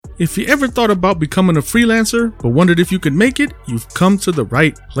If you ever thought about becoming a freelancer but wondered if you could make it, you've come to the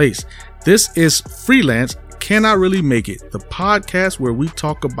right place. This is Freelance Can I Really Make It? The podcast where we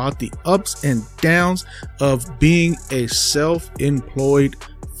talk about the ups and downs of being a self-employed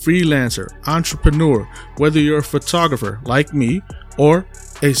freelancer, entrepreneur, whether you're a photographer like me or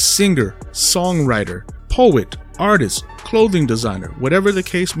a singer, songwriter, poet, artist, clothing designer, whatever the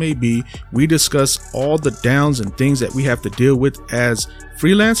case may be. We discuss all the downs and things that we have to deal with as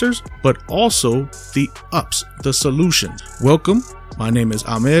freelancers, but also the ups, the solutions. Welcome. My name is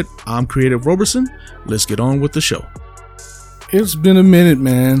Ahmed. I'm Creative Roberson. Let's get on with the show. It's been a minute,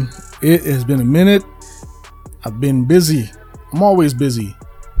 man. It has been a minute. I've been busy. I'm always busy.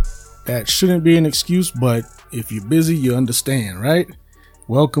 That shouldn't be an excuse, but if you're busy, you understand, right?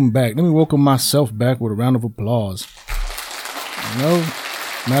 Welcome back. Let me welcome myself back with a round of applause. You know,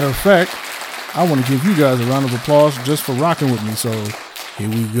 matter of fact, I want to give you guys a round of applause just for rocking with me. So here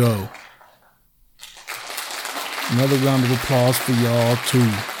we go. Another round of applause for y'all too.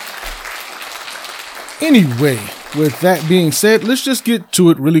 Anyway, with that being said, let's just get to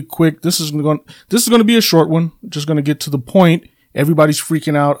it really quick. This is going to be a short one. Just going to get to the point. Everybody's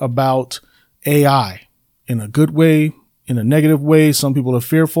freaking out about AI in a good way, in a negative way. Some people are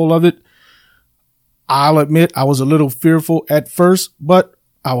fearful of it. I'll admit I was a little fearful at first, but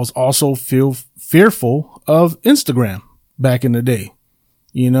I was also fearful of Instagram back in the day.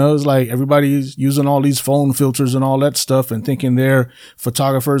 You know, it's like everybody's using all these phone filters and all that stuff and thinking they're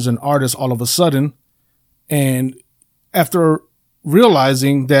photographers and artists all of a sudden. And after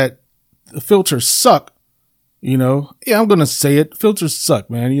realizing that the filters suck, you know, I'm going to say it. Filters suck,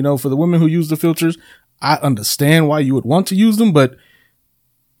 man. You know, for the women who use the filters, I understand why you would want to use them, but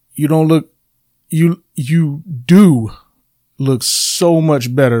you don't look, you do look so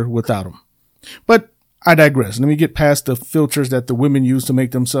much better without them. But I digress. Let me get past the filters that the women use to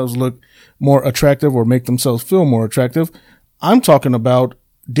make themselves look more attractive or make themselves feel more attractive. I'm talking about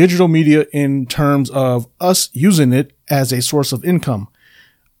digital media in terms of us using it as a source of income.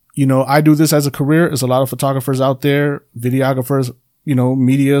 You know, I do this as a career. There's a lot of photographers out there, videographers, you know,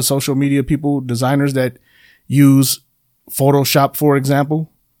 media, social media people, designers that use Photoshop, for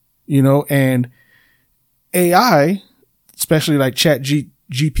example, you know, and AI, especially like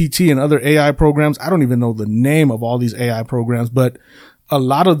ChatGPT and other AI programs. I don't even know the name of all these AI programs, but a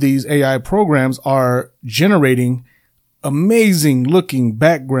lot of these AI programs are generating amazing looking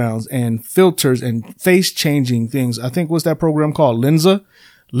backgrounds and filters and face changing things. I think what's that program called? Lensa.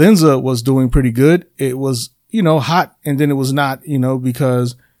 Lensa was doing pretty good. It was, you know, hot and then it was not, you know,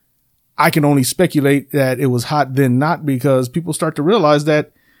 because I can only speculate that it was hot then not, because people start to realize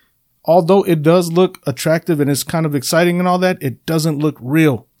that although it does look attractive and it's kind of exciting and all that, it doesn't look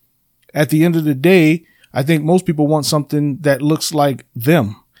real. At the end of the day, I think most people want something that looks like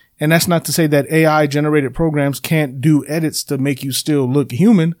them. And that's not to say that AI generated programs can't do edits to make you still look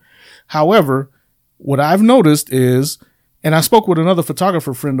human. However, what I've noticed is, and I spoke with another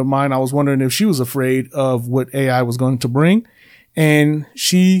photographer friend of mine. I was wondering if she was afraid of what AI was going to bring. And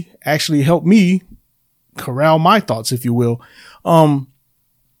she actually helped me corral my thoughts, if you will.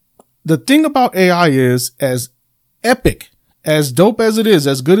 The thing about AI is, as epic, as dope as it is,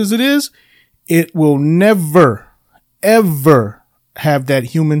 as good as it is, it will never, ever have that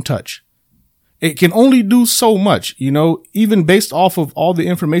human touch. It can only do so much, you know, even based off of all the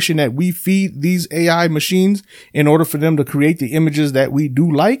information that we feed these AI machines in order for them to create the images that we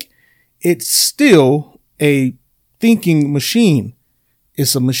do like. It's still a thinking machine.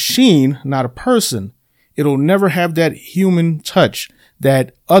 It's a machine, not a person. It'll never have that human touch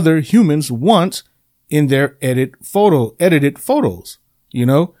that other humans want in their edited photos, you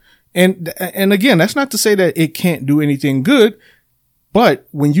know? And again, that's not to say that it can't do anything good, but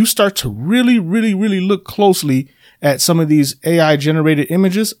when you start to really, really, really look closely at some of these AI generated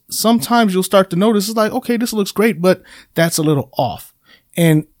images, sometimes you'll start to notice it's like, okay, this looks great, but that's a little off.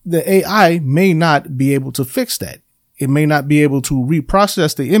 And the AI may not be able to fix that. It may not be able to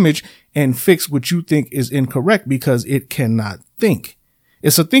reprocess the image and fix what you think is incorrect because it cannot think.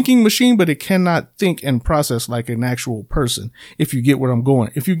 It's a thinking machine, but it cannot think and process like an actual person. If you get where I'm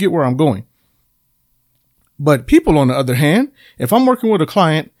going. But people, on the other hand, if I'm working with a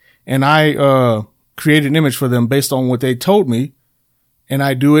client and I create an image for them based on what they told me, and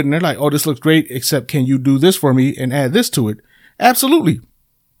I do it and they're like, oh, this looks great, except can you do this for me and add this to it? Absolutely.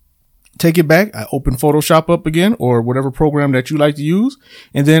 Take it back. I open Photoshop up again or whatever program that you like to use.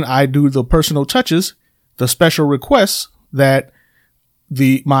 And then I do the personal touches, the special requests that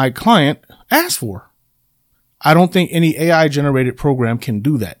my client asked for. I don't think any AI generated program can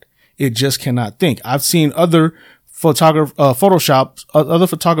do that. It just cannot think. I've seen other Photoshop, other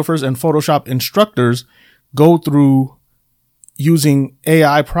photographers and Photoshop instructors go through using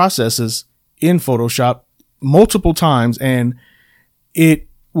AI processes in Photoshop multiple times, and it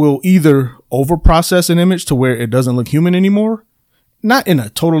will either overprocess an image to where it doesn't look human anymore, not in a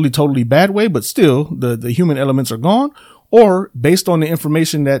totally bad way, but still the human elements are gone, or based on the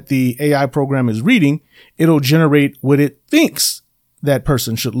information that the AI program is reading, it'll generate what it thinks that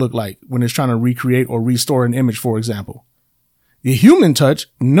person should look like when it's trying to recreate or restore an image, for example. The human touch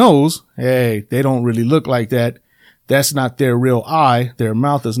knows, hey, they don't really look like that. That's not their real eye. Their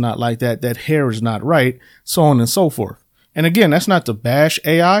mouth is not like that. That hair is not right, so on and so forth. And again, that's not to bash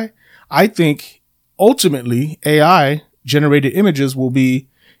AI. I think ultimately AI generated images will be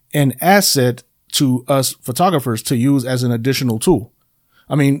an asset to us photographers to use as an additional tool.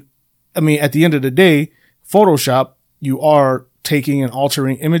 I mean, at the end of the day, Photoshop, you are taking and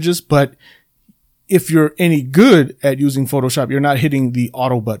altering images, but if you're any good at using Photoshop, you're not hitting the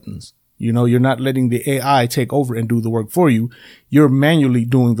auto buttons. You know, you're not letting the AI take over and do the work for you. You're manually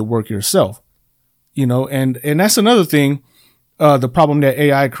doing the work yourself. You know, and that's another thing. The problem that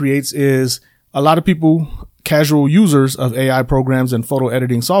AI creates is a lot of people, casual users of AI programs and photo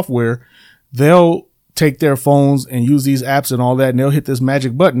editing software, they'll take their phones and use these apps and all that, and they'll hit this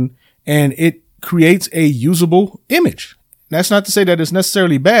magic button and it creates a usable image. That's not to say that it's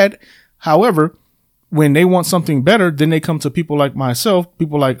necessarily bad. However, when they want something better, then they come to people like myself,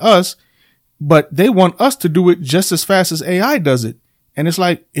 people like us, but they want us to do it just as fast as AI does it. And it's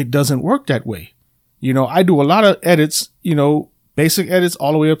like, it doesn't work that way. You know, I do a lot of edits, you know, basic edits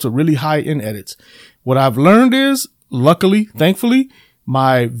all the way up to really high end edits. What I've learned is, luckily, thankfully,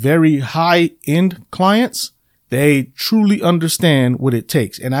 my very high end clients, they truly understand what it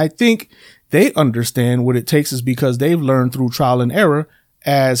takes. And I think they understand what it takes is because they've learned through trial and error,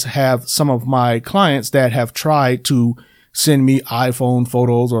 as have some of my clients that have tried to send me iPhone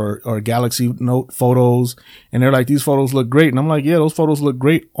photos or Galaxy Note photos. And they're like, these photos look great. And I'm like, yeah, those photos look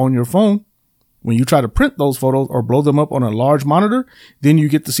great on your phone. When you try to print those photos or blow them up on a large monitor, then you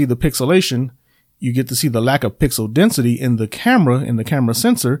get to see the pixelation. You get to see the lack of pixel density in the camera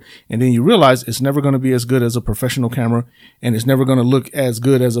sensor. And then you realize it's never going to be as good as a professional camera, and it's never going to look as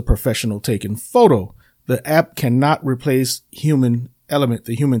good as a professional taken photo. The app cannot replace human element,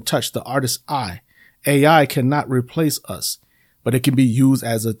 the human touch, the artist's eye. AI cannot replace us, but it can be used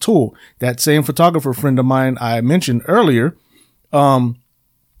as a tool. That same photographer friend of mine I mentioned earlier,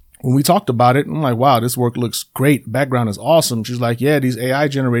 when we talked about it, I'm like, wow, this work looks great. Background is awesome. She's like, yeah, these AI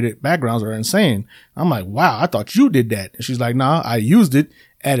generated backgrounds are insane. I'm like, wow, I thought you did that. And she's like, nah, I used it,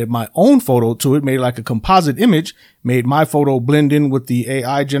 added my own photo to it, made like a composite image, made my photo blend in with the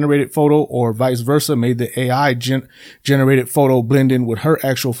AI generated photo, or vice versa, made the AI generated photo blend in with her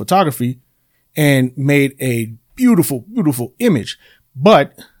actual photography, and made a beautiful, beautiful image.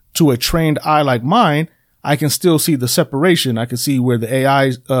 But to a trained eye like mine, I can still see the separation. I can see where the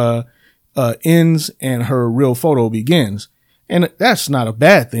AI ends and her real photo begins. And that's not a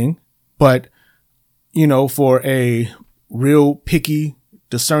bad thing. But, you know, for a real picky,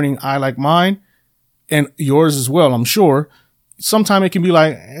 discerning eye like mine, and yours as well, I'm sure, sometimes it can be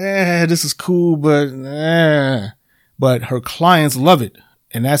like, this is cool, but her clients love it.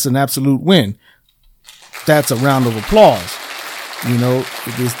 And that's an absolute win. That's a round of applause. You know,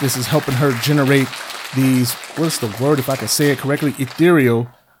 this is helping her generate these, what's the word, if I can say it correctly, ethereal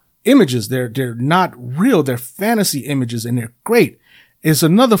images. They're not real. They're fantasy images, and they're great. It's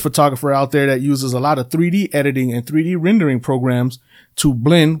another photographer out there that uses a lot of 3D editing and 3D rendering programs to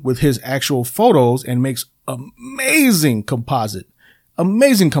blend with his actual photos and makes amazing composite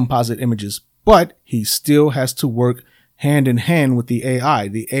images. But he still has to work hand in hand with the AI.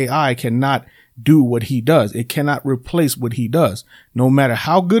 The AI cannot do what he does. It cannot replace what he does. No matter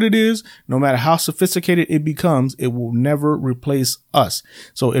how good it is, no matter how sophisticated it becomes, it will never replace us.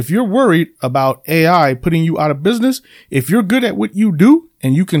 So if you're worried about AI putting you out of business, if you're good at what you do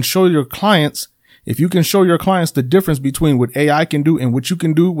and you can show your clients, the difference between what AI can do and what you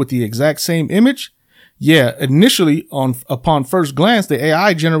can do with the exact same image, yeah, initially upon first glance, the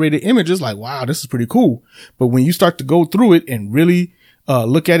AI generated image is like, wow, this is pretty cool. But when you start to go through it and really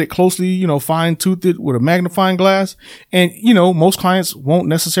look at it closely, you know, fine tooth it with a magnifying glass. And, you know, most clients won't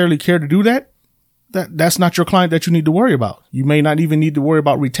necessarily care to do that. That's not your client that you need to worry about. You may not even need to worry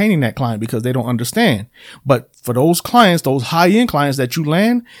about retaining that client because they don't understand. But for those clients, those high end clients that you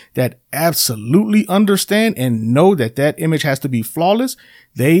land that absolutely understand and know that that image has to be flawless,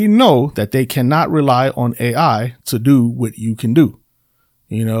 they know that they cannot rely on AI to do what you can do.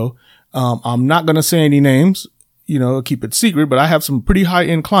 You know, I'm not going to say any names, you know, keep it secret, but I have some pretty high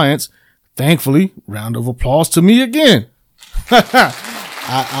end clients Thankfully, round of applause to me again.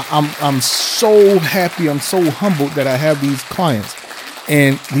 I'm so happy. I'm so humbled that I have these clients,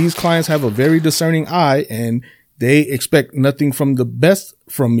 and these clients have a very discerning eye, and they expect nothing from the best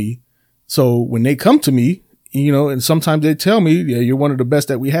from me. So when they come to me, and sometimes they tell me, yeah, you're one of the best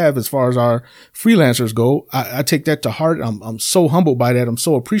that we have as far as our freelancers go. I take that to heart. I'm so humbled by that. I'm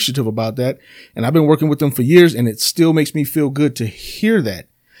so appreciative about that. And I've been working with them for years, and it still makes me feel good to hear that.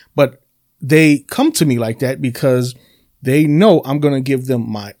 But they come to me like that because they know I'm going to give them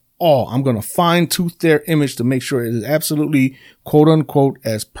my all. I'm going to fine tooth their image to make sure it is absolutely, quote unquote,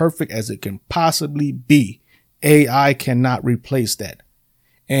 as perfect as it can possibly be. AI cannot replace that.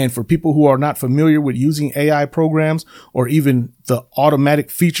 And for people who are not familiar with using AI programs or even the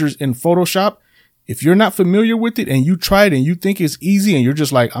automatic features in Photoshop, if you're not familiar with it and you try it and you think it's easy and you're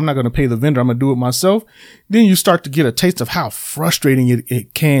just like, I'm not going to pay the vendor, I'm going to do it myself, then you start to get a taste of how frustrating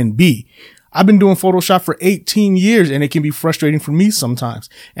it can be. I've been doing Photoshop for 18 years and it can be frustrating for me sometimes.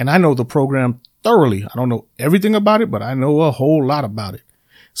 And I know the program thoroughly. I don't know everything about it, but I know a whole lot about it.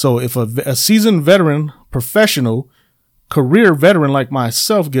 So if a seasoned veteran, professional, career veteran like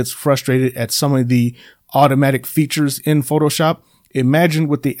myself gets frustrated at some of the automatic features in Photoshop, imagine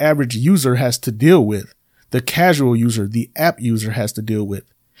what the average user has to deal with, the casual user, the app user has to deal with.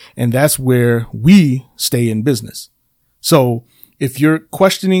 And that's where we stay in business. So if you're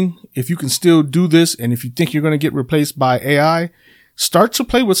questioning if you can still do this and if you think you're going to get replaced by AI, start to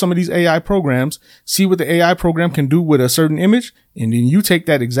play with some of these AI programs, see what the AI program can do with a certain image, and then you take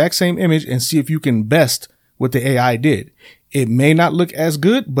that exact same image and see if you can best what the AI did. It may not look as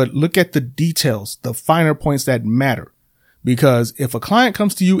good, but look at the details, the finer points that matter. Because if a client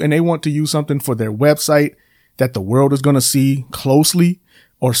comes to you and they want to use something for their website that the world is going to see closely,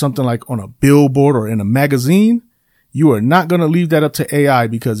 or something like on a billboard or in a magazine, you are not going to leave that up to AI,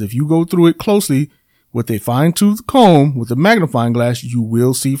 because if you go through it closely with a fine-tooth comb, with a magnifying glass, you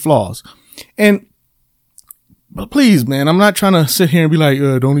will see flaws. But please, man, I'm not trying to sit here and be like,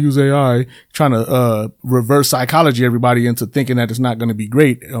 don't use AI, trying to reverse psychology everybody into thinking that it's not going to be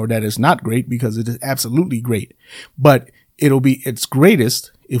great or that it's not great, because it is absolutely great. But it'll be its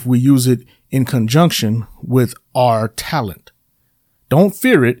greatest if we use it in conjunction with our talent. Don't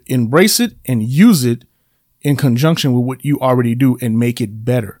fear it, embrace it, and use it in conjunction with what you already do and make it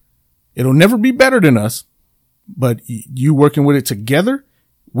better. It'll never be better than us, but you working with it together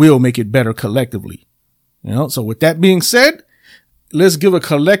will make it better collectively. So with that being said, let's give a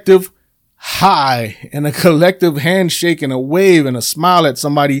collective high and a collective handshake and a wave and a smile at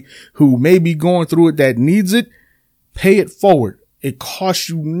somebody who may be going through it that needs it. Pay it forward. It costs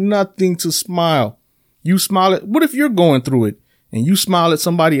you nothing to smile. You smile at, what if you're going through it and you smile at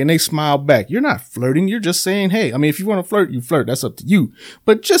somebody and they smile back? You're not flirting. You're just saying, hey, I mean, if you want to flirt, you flirt. That's up to you.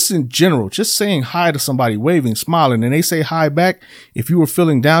 But just in general, just saying hi to somebody, waving, smiling, and they say hi back. If you were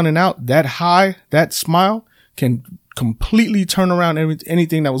feeling down and out, that hi, that smile can completely turn around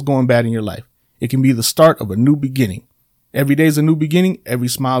anything that was going bad in your life. It can be the start of a new beginning. Every day is a new beginning. Every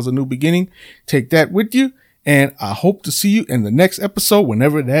smile is a new beginning. Take that with you. And I hope to see you in the next episode,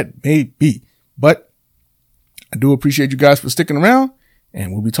 whenever that may be. But I do appreciate you guys for sticking around,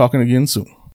 and we'll be talking again soon.